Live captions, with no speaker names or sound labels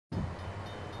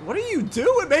What are you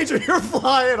doing, Major? You're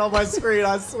flying on my screen,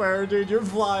 I swear, dude. You're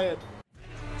flying.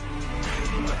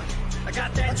 I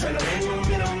got that adrenaline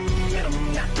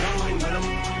momentum, not knowing when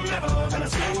I'm never gonna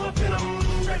slow up and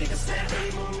I'm ready to snap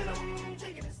any momentum,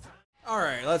 taking this time.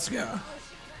 Alright, let's go.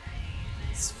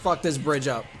 Let's fuck this bridge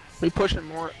up. We pushing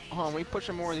more, we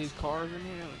pushing more of these cars in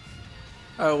here.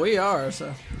 Oh, we are,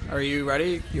 so. Are you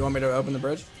ready? You want me to open the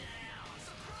bridge?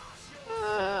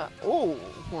 Oh,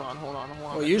 hold on.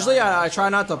 Well, usually I try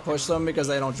not to push them because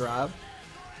they don't drive.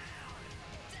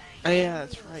 Oh, yeah,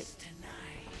 that's right.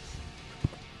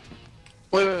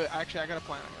 Wait, actually, I got a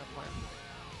plan.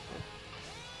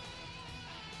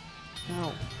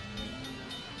 No.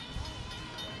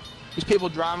 These people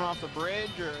driving off the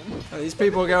bridge, or? Are these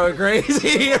people going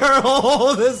crazy?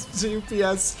 Oh, this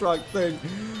GPS truck thing.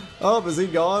 Oh, is he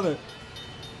gone?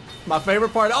 My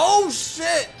favorite part. Oh,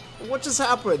 shit! What just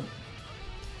happened?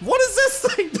 What is this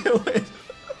thing doing?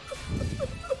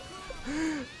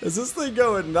 Is this thing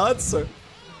going nuts, or?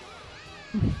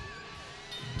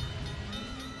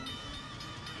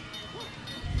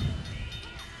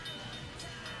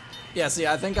 Yeah, see,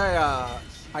 I think I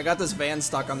got this van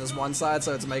stuck on this one side,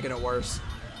 so it's making it worse.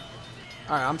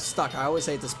 Alright, I'm stuck. I always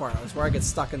hate this part. I swear I get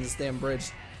stuck in this damn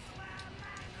bridge.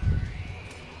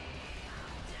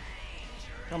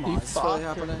 Come on, is this really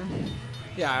happening?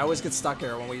 Yeah, I always get stuck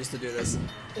here when we used to do this.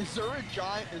 Is there a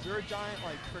giant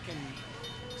like freaking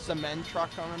cement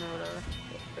truck coming or whatever?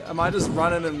 Am I just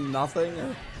running in nothing?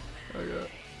 Or?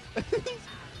 Okay.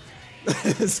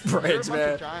 This bridge,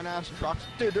 man. Giant ass trucks.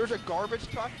 Dude, there's a garbage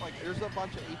truck. Like, there's a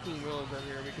bunch of 18 wheelers over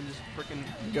here. We can just freaking.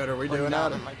 Good, are we doing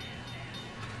that? Like...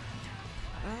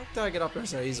 How did I get up there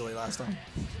so easily last time?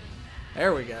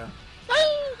 There we go.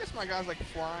 I guess my guy's like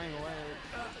flying away.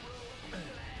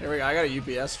 Here we go. I got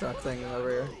a UPS truck thing over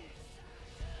here.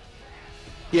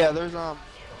 Yeah, there's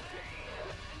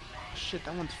shit,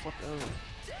 that one's flipped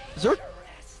over.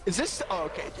 Is this? Oh,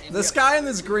 okay. James, this guy in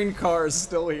this green car is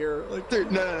still here. Like,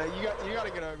 dude, no. You gotta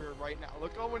get over here right now.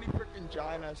 Look how many freaking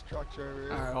giant ass trucks are over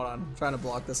here. All right, hold on. I'm trying to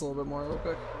block this a little bit more real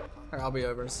quick. All right, I'll be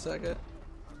over in a second.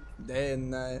 Day and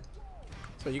night.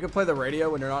 So you can play the radio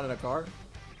when you're not in a car?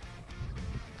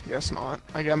 Guess not.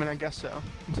 I mean, I guess so.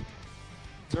 Is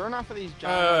there enough of these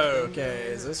giant? Oh, okay.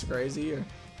 Is this crazy or?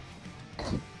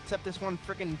 Except this one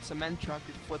freaking cement truck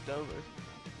is flipped over.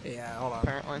 Yeah, hold on.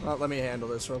 Apparently. Well, let me handle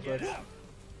this real quick.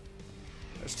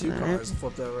 There's two cars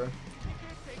flipped over.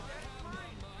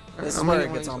 This is where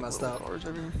it gets all messed up.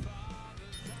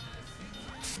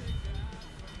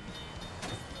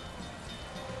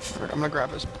 I'm gonna grab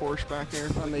this Porsche back here.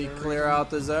 Let me clear out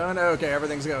the zone. Okay,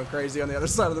 everything's going crazy on the other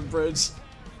side of the bridge.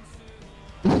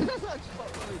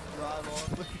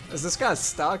 Is this guy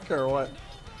stuck or what?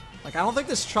 Like, I don't think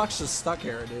this truck's just stuck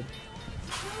here, dude.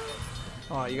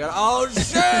 Oh, you got. Oh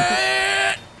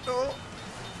shit! Oh.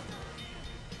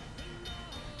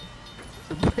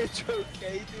 The bridge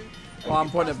okay, dude? Well, I'm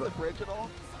putting the bridge at all?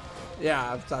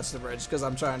 Yeah, I've touched the bridge because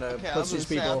I'm trying to push these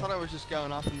people. I thought I was just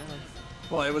going up and down.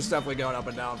 Well, it was definitely going up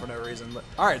and down for no reason. But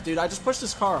all right, dude, I just pushed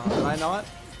this car on. Did I not?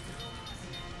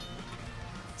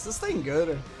 Is this thing good?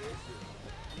 Or...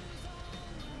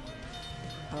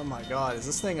 Oh my god, is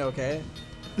this thing okay?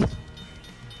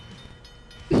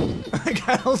 Like,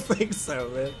 I don't think so,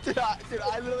 man. Dude,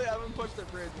 I literally haven't pushed the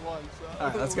bridge once. So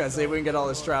Alright, let's go see if we can get all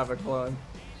this traffic flowing.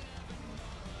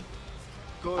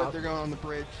 Good, they're going on the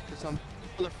bridge because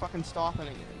they're fucking stopping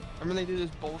again. Remember they do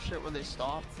this bullshit where they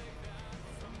stop?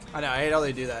 I know, I hate how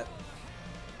they do that.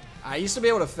 I used to be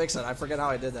able to fix it. I forget how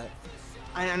I did that.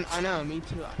 I know, me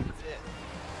too. I forget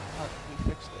how we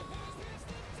fixed it.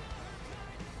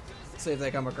 Let's see if they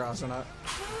come across or not.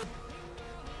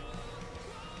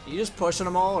 You just pushing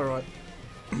them all, or what?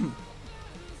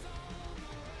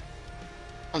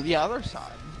 On the other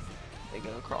side, they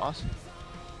go across.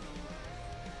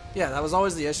 Yeah, that was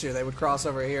always the issue. They would cross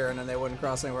over here, and then they wouldn't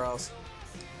cross anywhere else.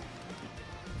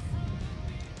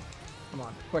 Come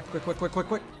on, quick!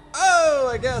 Oh,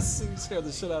 I guess you scared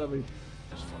the shit out of me.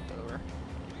 Just flipped over.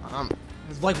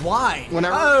 Like, why?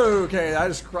 Whenever. Oh, okay, I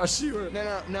just crushed you.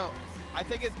 No. I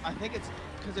think it's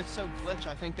because it's so glitch.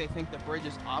 I think they think the bridge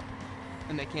is up,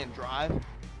 and they can't drive.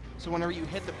 So whenever you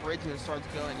hit the bridge and it starts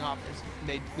going up,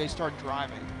 they start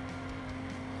driving.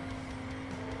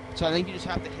 So I think you just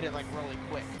have to hit it like really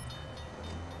quick.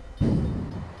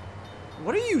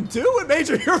 What are you doing,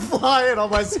 Major? You're flying on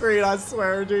my screen. I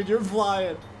swear, dude, you're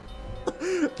flying.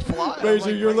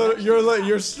 Major,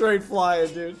 you're straight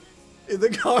flying, dude. The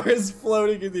car is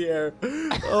floating in the air.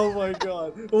 Oh my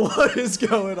god, what is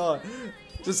going on?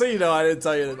 Just so you know, I didn't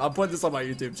tell you that. I'm putting this on my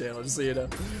YouTube channel, just so you know.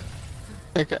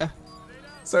 Okay.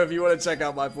 So if you want to check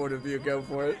out my point of view, go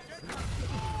for it.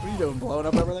 What are you doing, blowing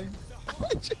up everything?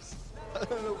 I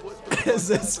don't know what the fuck Is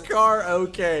this happened. car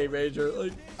okay, Major?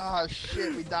 Like, Oh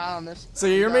shit, we died on this. So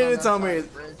we you're died meaning on to that tell side me-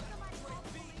 of the bridge.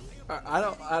 I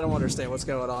don't understand what's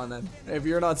going on then. If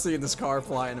you're not seeing this car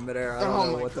flying in midair, I don't Oh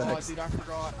know my what the god, heck. dude, I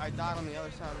forgot. I died on the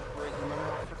other side of the bridge. Remember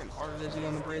how freaking hard it is to get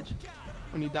on the bridge?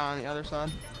 When you die on the other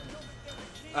side?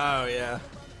 Oh yeah.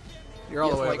 You're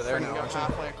all You the way have over to, there like, now, freaking aren't go you?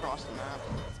 halfway across the map.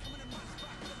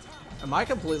 Am I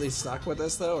completely stuck with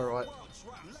this though, or what?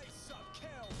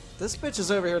 This bitch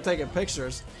is over here taking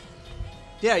pictures.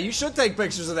 Yeah, you should take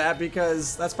pictures of that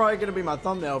because that's probably gonna be my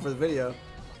thumbnail for the video.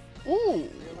 Ooh,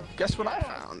 guess what I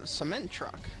found? A cement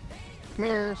truck. Come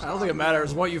here. I don't think it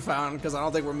matters what you found because I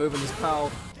don't think we're moving this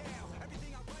pal.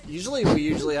 We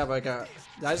have like a.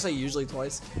 Did I say usually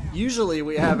twice? Usually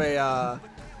we have a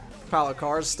pile of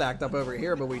cars stacked up over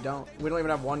here, but we don't. We don't even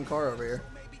have one car over here.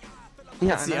 Yeah,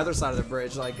 That's the other side of the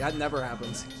bridge. Like that never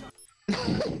happens.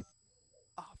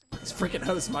 This freaking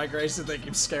host migration thing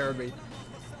keeps scaring me.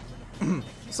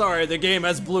 Sorry, the game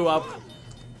has blew up.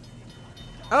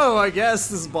 Oh, I guess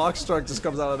this box truck just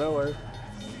comes out of nowhere.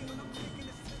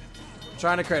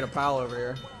 Trying to create a pile over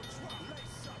here.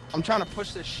 I'm trying to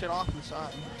push this shit off the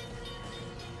side.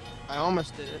 I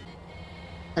almost did it.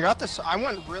 I got this. I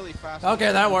went really fast.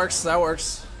 Okay, that works. That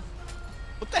works.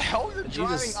 What the hell? You're Did you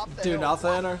driving just up the do hill.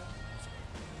 nothing, or?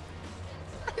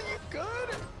 Are you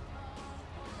good?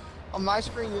 On my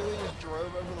screen, you really just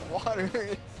drove over the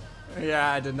water.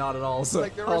 Yeah, I did not at all. So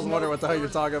Like, there I was was no- wondering what the hell there you're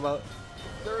was- talking about.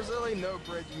 There was literally no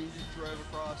bridge, and you just drove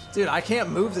across. Dude, I can't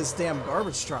move this damn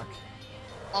garbage truck.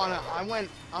 Oh no, I'm gonna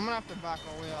have to back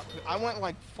all the way up. I went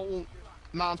like full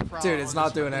miles per hour. Dude, it's on not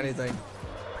this doing fucking- anything.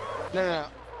 No.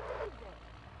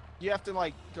 You have to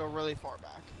like go really far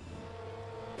back.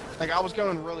 Like I was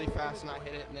going really fast and I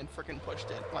hit it and then freaking pushed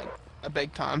it like a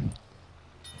big time.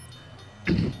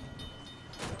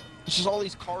 It's just all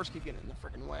these cars keep getting in the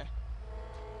freaking way.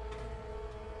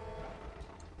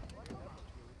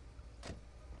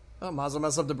 Oh, might as well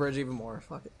mess up the bridge even more.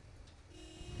 Fuck it.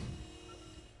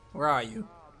 Where are you?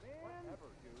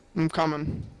 I'm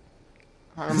coming.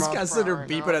 100 This miles guy's per sitting hour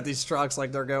there right beeping now. at these trucks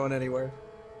like they're going anywhere.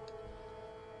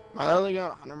 I'm literally going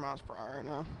 100 miles per hour right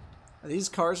now. These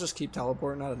cars just keep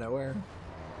teleporting out of nowhere.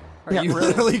 Are Yeah, you really.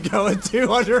 literally going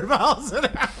 200 miles an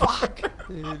hour? Fuck,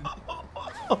 dude.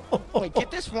 Wait, get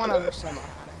this one other semi out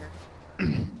of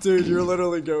here. Dude, you're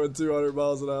literally going 200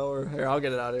 miles an hour. Here, I'll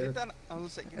get it out of here. Get that. I was gonna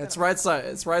say, get It's that- right side.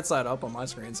 It's right side up on my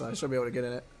screen, so I should be able to get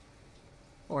in it.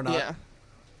 Or not. Yeah.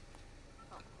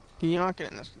 Can you not get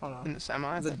in this Hold on. in the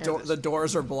semi? The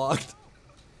doors are blocked.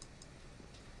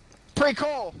 Pretty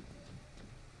cool.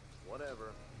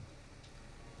 Whatever.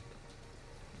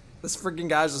 This freaking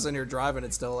guy's just in here driving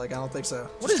it still. Like I don't think so.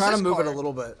 What Just is trying to this move it a car?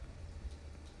 little bit.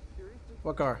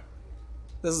 What car?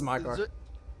 This is my car.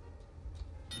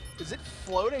 Is it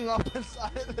floating off the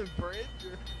side of the bridge?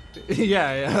 Or?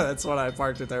 Yeah, that's what I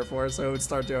parked it there for, so it would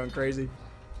start doing crazy.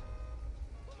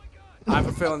 I have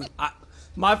a feeling.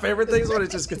 My favorite thing is when it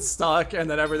just gets stuck and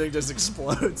then everything just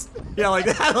explodes. Yeah, like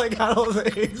that. Like I don't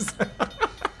think so.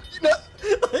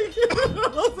 Like, I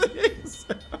don't think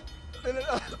so.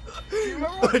 Do you remember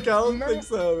when, Like I don't remember- think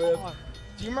so, man. oh,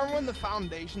 do you remember when the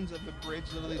foundations of the bridge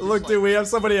literally just, Look, like, dude, we have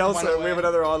somebody else. went We have away?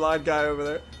 another online guy over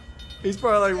there. He's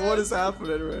probably like, "What is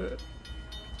happening right now?"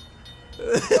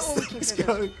 This what we can thing's do.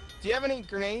 going. Do you have any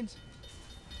grenades?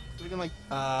 We can like.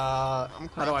 How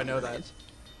do I know that? grenades.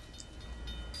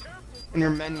 In your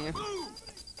menu.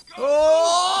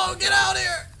 Oh, get out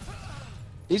here!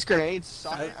 These grenades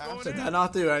suck. Did that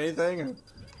not do anything?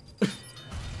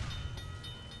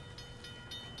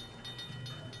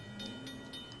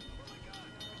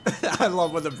 I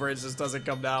love when the bridge just doesn't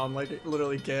come down. Like it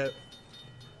literally can't.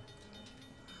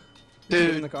 You get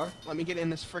in Dude, the car? let me get in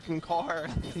this freaking car.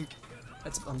 I think.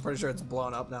 I'm pretty sure it's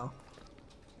blown up now.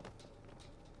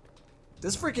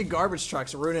 This freaking garbage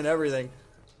truck's ruining everything.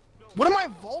 What am I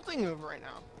vaulting over right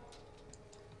now?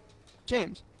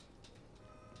 James.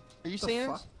 Are you The seeing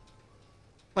fuck? this?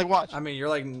 Like watch. I mean, you're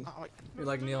like Oh,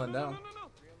 wait. kneeling down.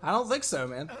 I don't think so,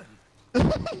 man.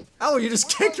 Oh, you just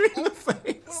kicked me in the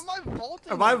face. What am I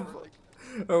vaulting Am I- over?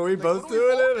 Like, Are we both what are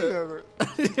we vaulting doing over?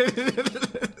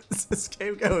 it? Is this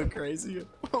game going crazy?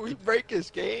 we break this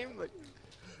game? Like,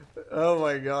 Oh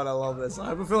my god, I love this. I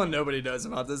have a feeling nobody knows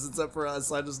about this except for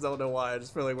us. I just don't know why. I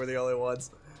just feel like we're the only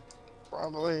ones.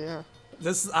 probably, yeah.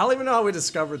 I don't even know how we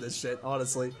discovered this shit,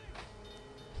 honestly.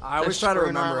 I always try to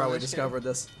screwing remember around how we with this game. discovered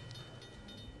this.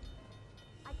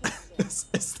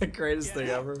 It's the greatest thing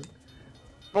ever.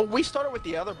 Well, we started with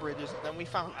the other bridges, and then we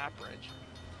found that bridge.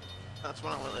 That's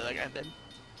when I really like I did.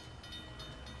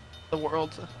 The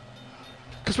world.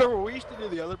 Because remember, we used to do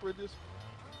the other bridges.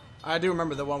 I do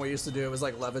remember the one we used to do. It was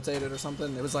like levitated or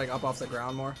something. It was like up off the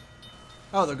ground more.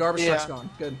 Oh, the garbage truck's gone.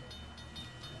 Good.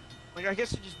 Like, I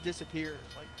guess it just disappears.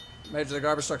 Like, Major, the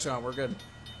garbage truck's gone. We're good.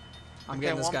 I'm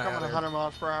getting this guy I'm out coming of 100 here.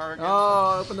 miles per hour again.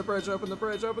 Oh, open the bridge, open the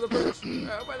bridge, open the bridge.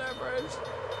 Open that bridge.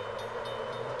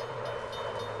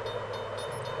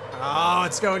 Oh,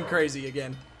 it's going crazy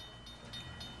again.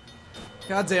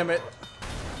 God damn it.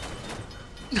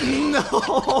 No.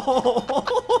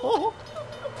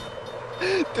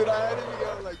 Dude, I had to be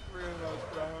going like 300 miles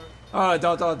per hour. Oh,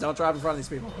 don't drive in front of these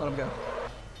people. Let them go.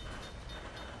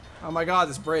 Oh my god,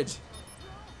 this bridge.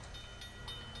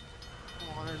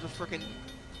 Come on, there's a freaking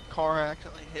car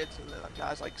accidentally hits and the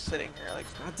guy's like sitting here like,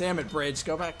 God damn it, bridge.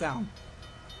 Go back down.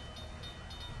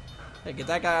 Hey, get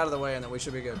that guy out of the way and then we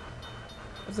should be good.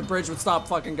 If the bridge would stop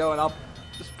fucking going up.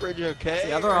 this bridge okay? Is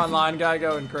the other online guy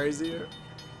going crazy here?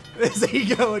 Is he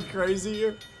going crazy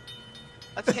here?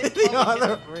 That's him The probably hitting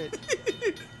other- the bridge.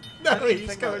 No, I didn't he's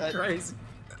think going about that. crazy.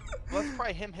 Well, that's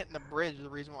probably him hitting the bridge, the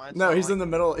reason why it's No, not, he's like, in the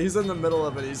middle. He's in the middle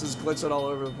of it. He's just glitching all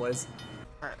over the place.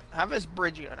 Alright, have his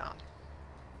bridge go down.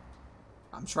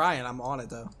 I'm trying. I'm on it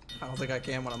though. I don't think I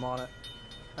can when I'm on it.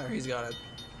 Oh, he's got it.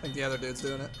 I think the other dude's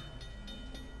doing it.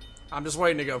 I'm just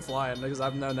waiting to go flying because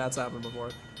I've known that's happened before.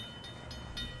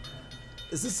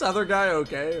 Is this other guy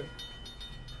okay?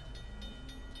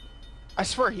 I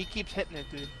swear he keeps hitting it,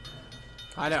 dude.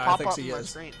 I know. I Pop think up he on my is.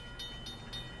 screen.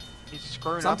 He's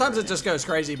screwing up Sometimes it everything. just goes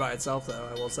crazy by itself though.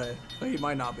 I will say, but he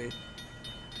might not be.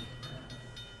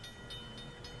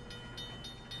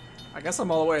 I guess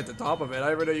I'm all the way at the top of it. I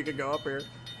didn't even know you could go up here.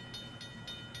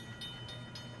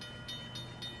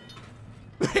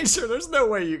 Make sure there's no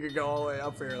way you could go all the way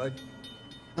up here. Like,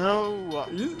 No.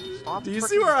 you, Stop do you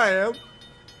see freaking- where I am?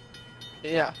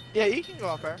 Yeah. Yeah, you can go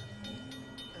up there.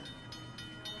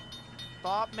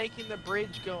 Stop making the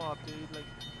bridge go up, dude. Like,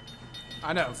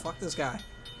 I know. Fuck this guy.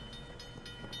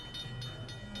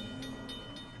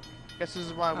 guess this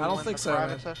is why we I don't win think the so, private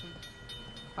man. session.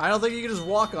 I don't think you can just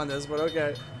walk on this, but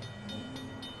okay.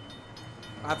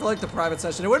 I feel like the private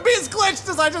session, it wouldn't be as glitched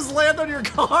as I just land on your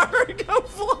car and go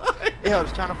fly. Yeah, I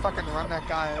was trying to fucking run that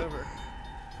guy over.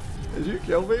 Did you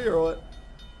kill me or what?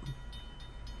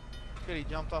 Good, he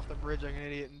jumped off the bridge like an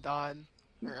idiot and died.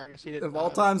 Or I guess he didn't Of all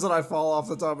die. times that I fall off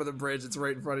the top of the bridge, it's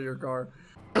right in front of your car.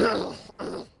 Car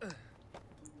You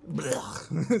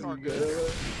good?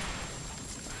 What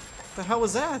the hell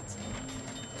was that?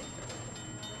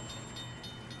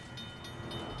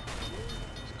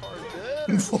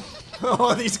 This car's good.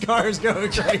 Oh, these cars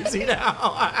going crazy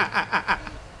now.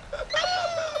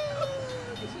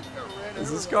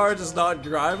 Is this car just not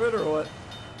driving or what?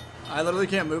 I literally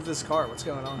can't move this car. What's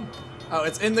going on? Oh,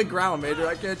 it's in the ground, Major.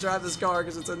 I can't drive this car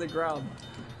because it's in the ground.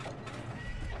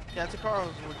 Yeah, it's a car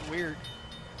that was weird.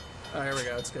 Oh, here we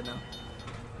go. It's good now.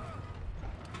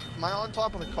 Am I on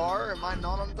top of the car? Am I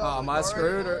not on top Oh, of am the I car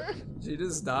screwed or anymore? did you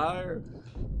just die or?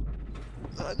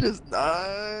 I just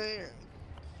died.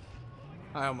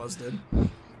 I almost did.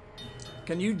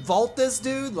 Can you vault this,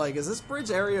 dude? Like, is this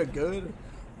bridge area good?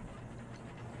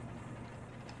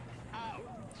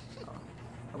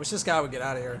 I wish this guy would get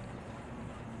out of here.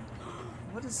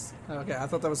 What is... Okay, I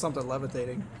thought that was something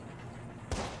levitating.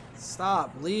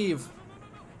 Stop. Leave.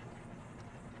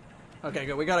 Okay,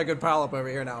 good. We got a good pile up over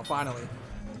here now, finally.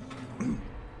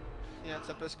 Yeah,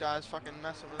 except this guy's fucking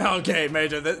messing with it. Okay,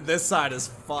 Major, this side is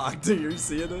fucked. Do you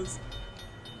see this?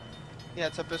 Yeah,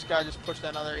 except this guy just pushed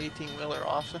that other 18-wheeler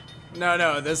off.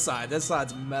 No, this side. This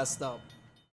side's messed up.